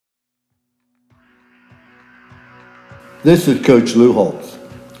This is Coach Lou Holtz,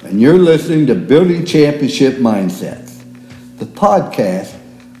 and you're listening to Building Championship Mindsets, the podcast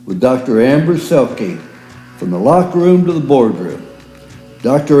with Dr. Amber Selke, from the locker room to the boardroom.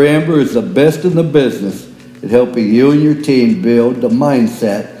 Dr. Amber is the best in the business at helping you and your team build the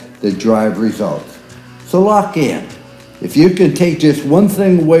mindset that drive results. So lock in. If you can take just one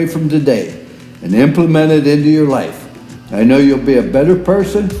thing away from today and implement it into your life, I know you'll be a better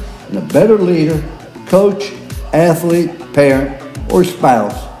person and a better leader, coach, athlete, parent, or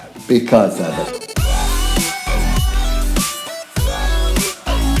spouse because of it.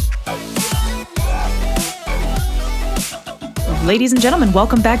 Ladies and gentlemen,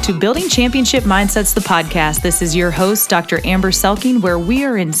 welcome back to Building Championship Mindsets, the podcast. This is your host, Dr. Amber Selke, where we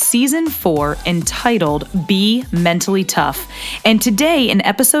are in Season 4 entitled Be Mentally Tough. And today in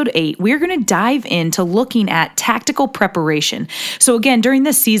Episode 8, we're going to dive into looking at tactical preparation. So again, during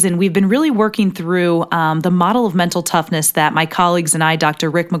this season, we've been really working through the model of mental toughness that my colleagues and I, Dr.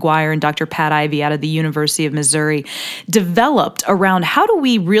 Rick McGuire and Dr. Pat Ivey out of the University of Missouri, developed around how do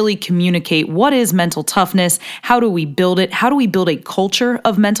we really communicate what is mental toughness, how do we build it, how do we build a culture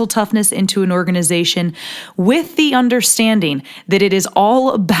of mental toughness into an organization with the understanding that it is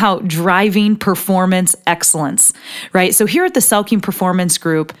all about driving performance excellence, right? So here at the Selke Performance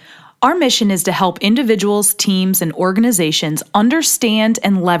Group, our mission is to help individuals, teams, and organizations understand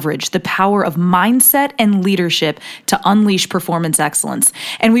and leverage the power of mindset and leadership to unleash performance excellence.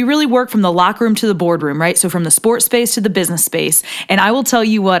 And we really work from the locker room to the boardroom, right? So from the sports space to the business space. And I will tell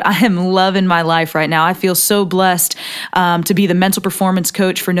you what, I am loving my life right now. I feel so blessed to be the mental performance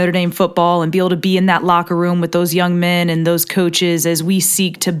coach for Notre Dame football and be able to be in that locker room with those young men and those coaches as we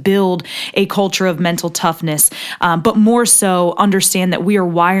seek to build a culture of mental toughness. But more so, understand that we are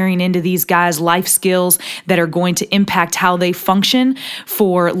wiring into these guys life skills that are going to impact how they function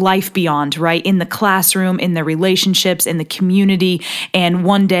for life beyond, right? In the classroom, in their relationships, in the community, and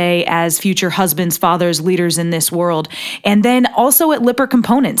one day as future husbands, fathers, leaders in this world. And then also at Lipper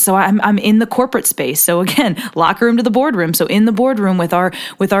Components. So I'm in the corporate space. So again, locker room to the boardroom. So in the boardroom with our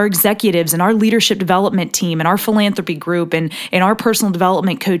executives and our leadership development team and our philanthropy group and our personal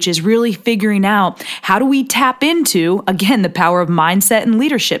development coaches, really figuring out how do we tap into, again, the power of mindset and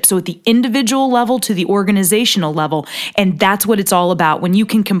leadership. So at the individual level to the organizational level. And that's what it's all about. When you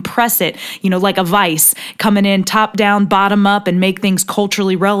can compress it, like a vice, coming in top down, bottom up, and make things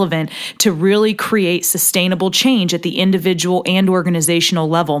culturally relevant to really create sustainable change at the individual and organizational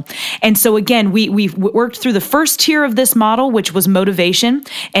level. And so again, we've worked through the first tier of this model, which was motivation.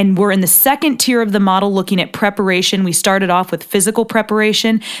 And we're in the second tier of the model looking at preparation. We started off with physical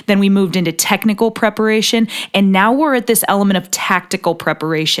preparation, then we moved into technical preparation, and now we're at this element of tactical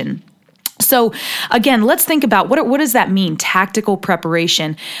preparation. So again, let's think about what does that mean, tactical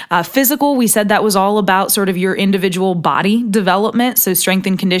preparation? Physical, we said that was all about sort of your individual body development, so strength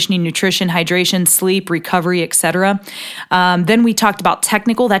and conditioning, nutrition, hydration, sleep, recovery, etc. Then we talked about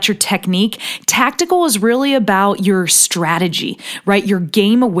technical, that's your technique. Tactical is really about your strategy, right? Your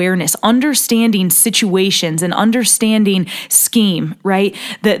game awareness, understanding situations and understanding scheme, right?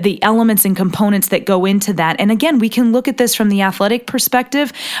 The elements and components that go into that. And again, we can look at this from the athletic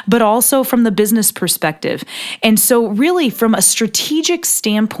perspective, but also from the business perspective. And so really from a strategic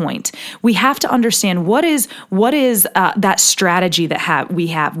standpoint, we have to understand what is that strategy that we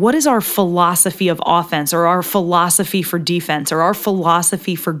have. What is our philosophy of offense or our philosophy for defense or our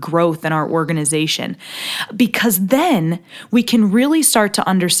philosophy for growth in our organization? Because then we can really start to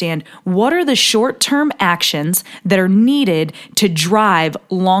understand what are the short-term actions that are needed to drive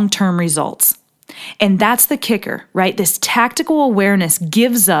long-term results. And that's the kicker, right? This tactical awareness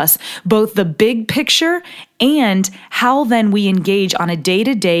gives us both the big picture and how then we engage on a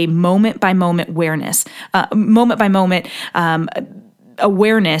day-to-day, moment-by-moment awareness,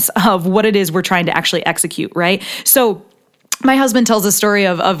 awareness of what it is we're trying to actually execute, right? So my husband tells a story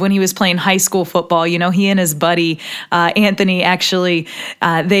of when he was playing high school football. He and his buddy, Anthony, actually,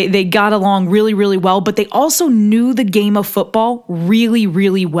 they got along really, really well, but they also knew the game of football really,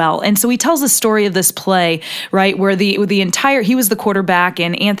 really well. And so he tells the story of this play, right, where he was the quarterback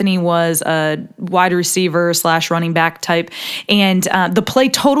and Anthony was a wide receiver / running back type. And the play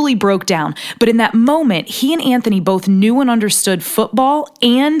totally broke down. But in that moment, he and Anthony both knew and understood football,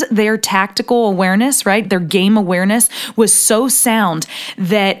 and their tactical awareness, right, their game awareness was so sound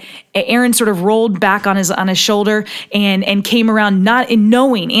that Aaron sort of rolled back on his shoulder and came around not in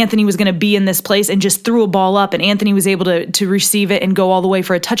knowing Anthony was going to be in this place and just threw a ball up, and Anthony was able to receive it and go all the way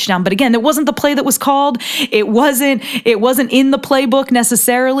for a touchdown. But again, that wasn't the play that was called. It wasn't in the playbook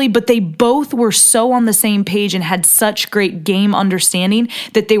necessarily, but they both were so on the same page and had such great game understanding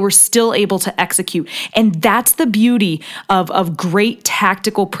that they were still able to execute. And that's the beauty of great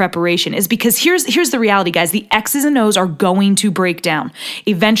tactical preparation, is because here's the reality, guys. The X's and O's are going to break down.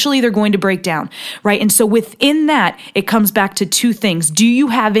 Eventually, they're going to break down, right? And so within that, it comes back to two things. Do you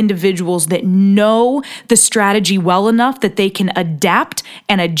have individuals that know the strategy well enough that they can adapt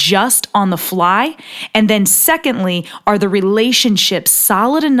and adjust on the fly? And then secondly, are the relationships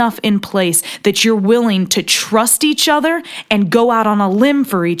solid enough in place that you're willing to trust each other and go out on a limb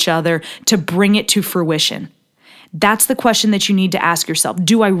for each other to bring it to fruition? That's the question that you need to ask yourself.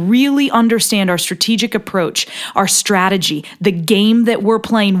 Do I really understand our strategic approach, our strategy, the game that we're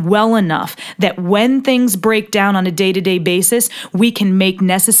playing well enough that when things break down on a day-to-day basis, we can make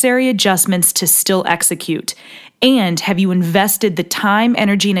necessary adjustments to still execute? And have you invested the time,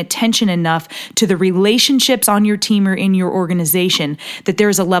 energy, and attention enough to the relationships on your team or in your organization that there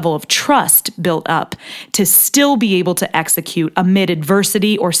is a level of trust built up to still be able to execute amid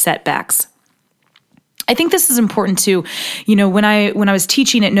adversity or setbacks? I think this is important too. When I was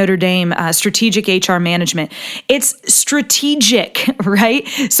teaching at Notre Dame, strategic HR management, it's strategic, right?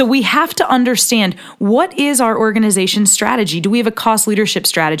 So we have to understand, what is our organization's strategy? Do we have a cost leadership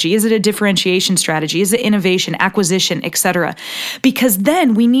strategy? Is it a differentiation strategy? Is it innovation, acquisition, et cetera? Because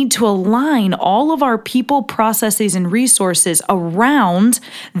then we need to align all of our people, processes, and resources around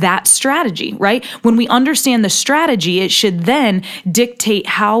that strategy, right? When we understand the strategy, it should then dictate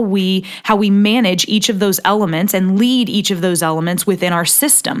how we manage each of those elements and lead each of those elements within our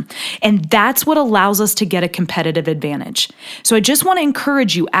system. And that's what allows us to get a competitive advantage. So I just want to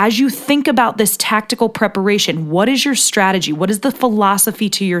encourage you, as you think about this tactical preparation, what is your strategy? What is the philosophy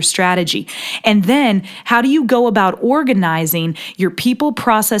to your strategy? And then how do you go about organizing your people,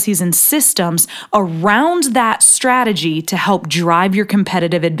 processes, and systems around that strategy to help drive your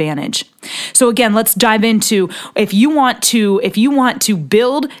competitive advantage? So again, let's dive into, if you want to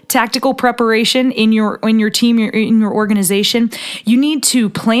build tactical preparation in your team, in your organization, you need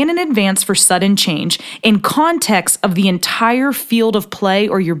to plan in advance for sudden change in context of the entire field of play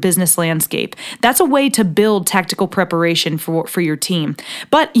or your business landscape. That's a way to build tactical preparation for your team.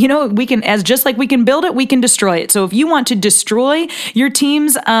 But we can, just like we can build it, we can destroy it. So if you want to destroy your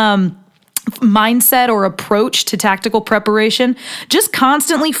team's mindset or approach to tactical preparation, just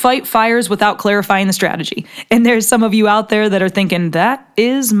constantly fight fires without clarifying the strategy. And there's some of you out there that are thinking, that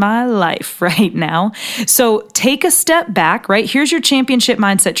is my life right now. So take a step back, right? Here's your championship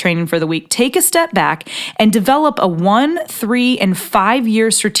mindset training for the week. Take a step back and develop a 1, 3, and 5 year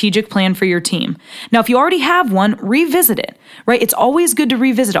strategic plan for your team. Now, if you already have one, revisit it, right? It's always good to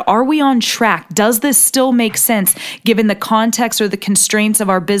revisit it. Are we on track? Does this still make sense given the context or the constraints of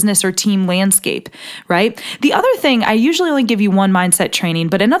our business or team landscape, right? The other thing, I usually only give you one mindset training,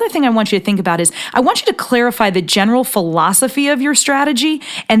 but another thing I want you to think about is I want you to clarify the general philosophy of your strategy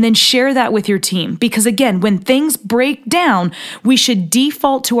and then share that with your team. Because again, when things break down, we should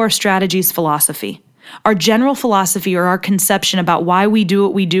default to our strategy's philosophy. Our general philosophy or our conception about why we do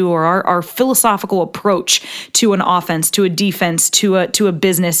what we do, or our philosophical approach to an offense, to a defense, to a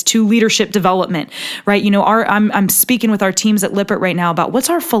business, to leadership development, right? I'm speaking with our teams at Lippert right now about what's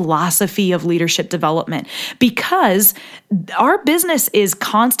our philosophy of leadership development, because our business is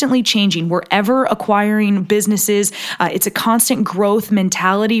constantly changing. We're ever acquiring businesses. It's a constant growth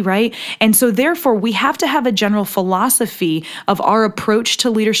mentality, right? And so therefore, we have to have a general philosophy of our approach to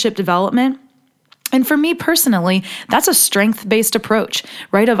leadership development. And for me personally, that's a strength-based approach,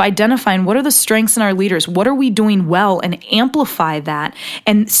 right? Of identifying what are the strengths in our leaders, what are we doing well, and amplify that.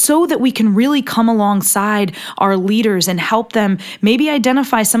 And so that we can really come alongside our leaders and help them maybe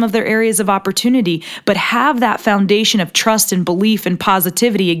identify some of their areas of opportunity, but have that foundation of trust and belief and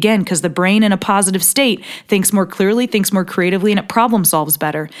positivity, again, because the brain in a positive state thinks more clearly, thinks more creatively, and it problem solves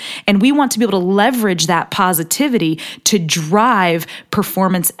better. And we want to be able to leverage that positivity to drive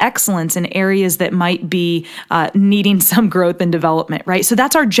performance excellence in areas that might be needing some growth and development, right? So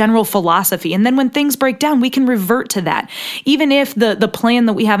that's our general philosophy. And then when things break down, we can revert to that. Even if the plan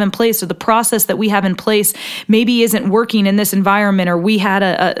that we have in place or the process that we have in place maybe isn't working in this environment, or we had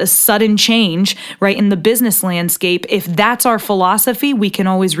a sudden change, right, in the business landscape, if that's our philosophy, we can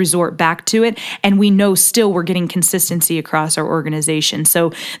always resort back to it. And we know still we're getting consistency across our organization.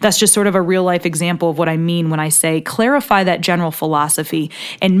 So that's just sort of a real life example of what I mean when I say clarify that general philosophy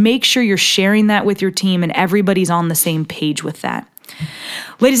and make sure you're sharing that with your team and everybody's on the same page with that.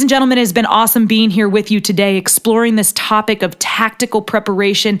 Ladies and gentlemen, it has been awesome being here with you today, exploring this topic of tactical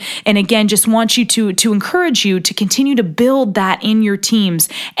preparation. And again, just want you to encourage you to continue to build that in your teams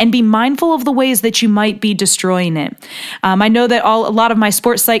and be mindful of the ways that you might be destroying it. I know that a lot of my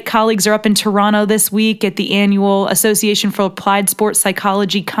sports psych colleagues are up in Toronto this week at the annual Association for Applied Sports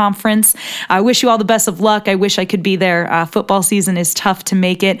Psychology Conference. I wish you all the best of luck. I wish I could be there. Football season is tough to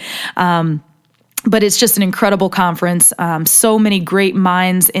make it. But it's just an incredible conference. So many great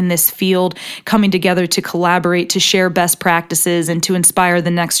minds in this field coming together to collaborate, to share best practices, and to inspire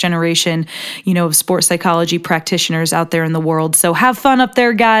the next generation, of sports psychology practitioners out there in the world. So have fun up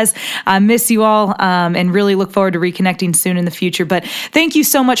there, guys. I miss you all, and really look forward to reconnecting soon in the future. But thank you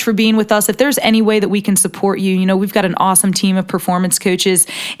so much for being with us. If there's any way that we can support you, we've got an awesome team of performance coaches.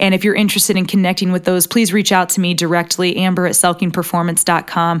 And if you're interested in connecting with those, please reach out to me directly,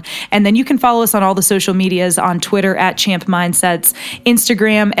 amber@selkingperformance.com. And then you can follow us on all the social medias, on Twitter @Champ Mindsets,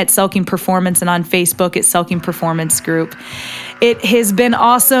 Instagram @Selking Performance, and on Facebook @Selking Performance Group. It has been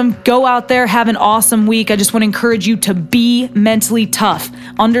awesome. Go out there, have an awesome week. I just want to encourage you to be mentally tough.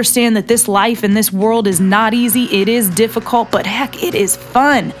 Understand that this life and this world is not easy. It is difficult, but heck, it is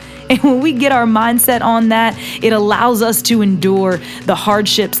fun. And when we get our mindset on that, it allows us to endure the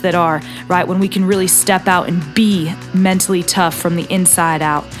hardships that are, right? When we can really step out and be mentally tough from the inside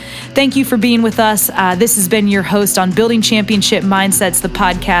out. Thank you for being with us. This has been your host on Building Championship Mindsets, the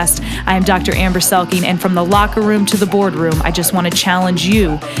podcast. I am Dr. Amber Selking, and from the locker room to the boardroom, I just want to challenge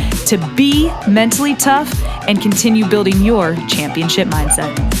you to be mentally tough and continue building your championship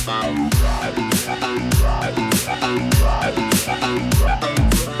mindset.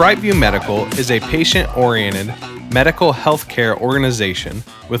 Brightview Medical is a patient-oriented medical healthcare organization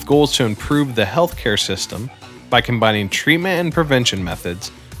with goals to improve the healthcare system by combining treatment and prevention methods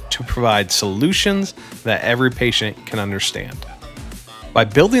to provide solutions that every patient can understand. By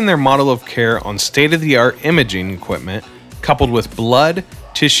building their model of care on state-of-the-art imaging equipment coupled with blood,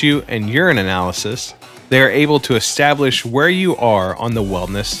 tissue, and urine analysis, they are able to establish where you are on the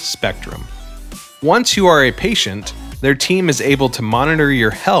wellness spectrum. Once you are a patient, their team is able to monitor your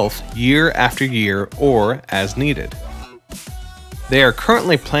health year after year or as needed. They are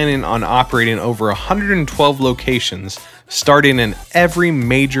currently planning on operating over 112 locations, starting in every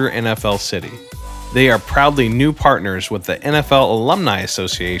major NFL city. They are proudly new partners with the NFL Alumni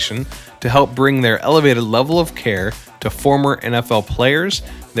Association to help bring their elevated level of care to former NFL players,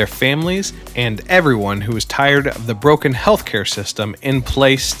 their families, and everyone who is tired of the broken healthcare system in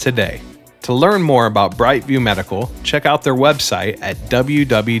place today. To learn more about Brightview Medical, check out their website at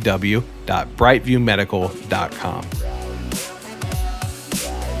www.brightviewmedical.com.